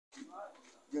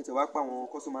jẹ́ ti wá pa àwọn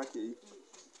customer care yìí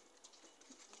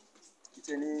kí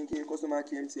tẹ ní kí customer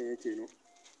care MTN yẹn tẹ̀ nù.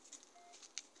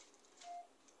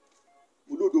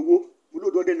 mo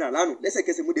lóòdù ọdẹ náà lánàá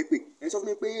lẹ́sẹ̀kẹsẹ̀ mo dé pé ẹ̀ ń sọ fún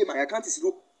mi pé my account is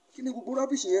low kí ni gbogbo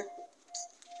rubbish yẹn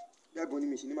bí àgbọn ni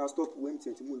mi ṣe ní máa stop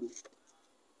MTN tí mo lò.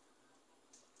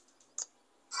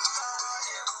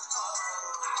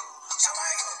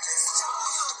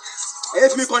 ẹ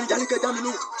fi mi kọ́ni jà ní kẹ́ dá mi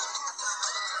lóhùn.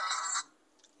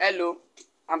 Hello,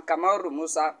 I'm Kamaru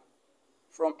Musa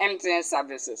from MTN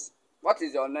Services. What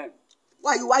is your name?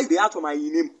 Why you dey ask for my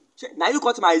name? Na you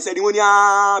cut my ceremony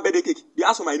birthday cake. Dey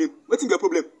ask for my name. Wetin be your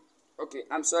problem? Okay,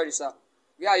 I'm sorry, sir.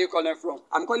 Where are you calling from?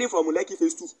 I'm calling from Lekki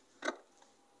phase 2.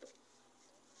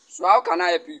 So how can I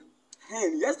help you?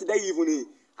 Yesterday evening,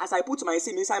 as I put my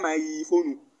SIM inside my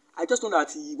phone, I just know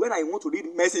that when I want to read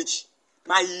message,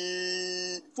 my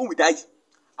phone will die.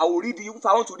 I will read if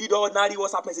I want to read ordinary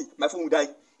WhatsApp message, my phone will die.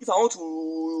 If I want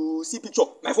to see picture,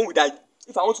 my phone will die.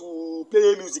 If I want to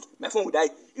play music, my phone will die.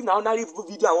 If na ordinary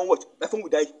video I wan watch, my phone will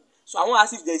die. So I wan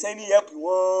ask if there is any help you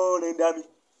wan render me.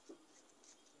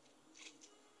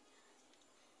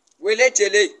 Wele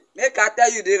Chele, make I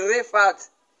tell you the real fact.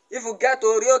 If you get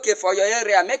Orioke for your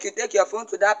area, make you take your phone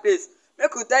to that place. Make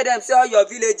you tell them say all your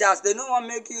villagers, they no wan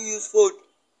make you use phone.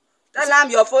 Tell them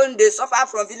your phone dey suffer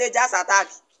from villagers attack.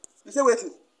 You say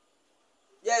wetin?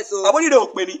 Yes o. Àbónílé ò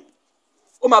pè ní.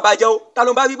 Ó máa bàjẹ́ o. Ta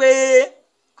ló ń bá wí pé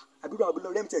àdúrà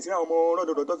abúlé MTN tí àwọn ọmọ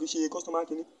ọlọ́dọọdọ tó fi ṣe customer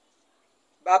kìíní.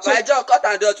 Bàbá ẹjọ́ cut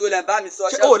and dot olè ń bá mi sọ.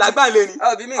 Ṣé o lágbá lé ni?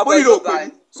 Àbónílé ò pè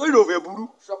ní. Sórí ìròfẹ́ burú.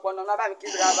 Ṣọpọ̀nà náà bá mi kí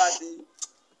ìdíra bá sí.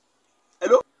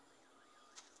 Hello.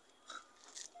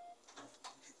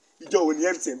 Ìjọ wo ni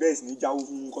MTN bẹ́ẹ̀ sì ní jáwó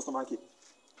fún customer care?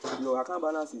 Your account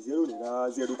balance is 0 naira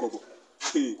 0 kobo.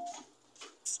 Hey.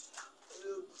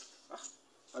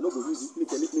 I no go use it.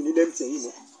 Me need MTN yìí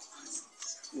mọ́.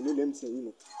 Me need MTN yìí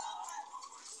mọ́.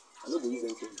 I no go use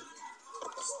MTN.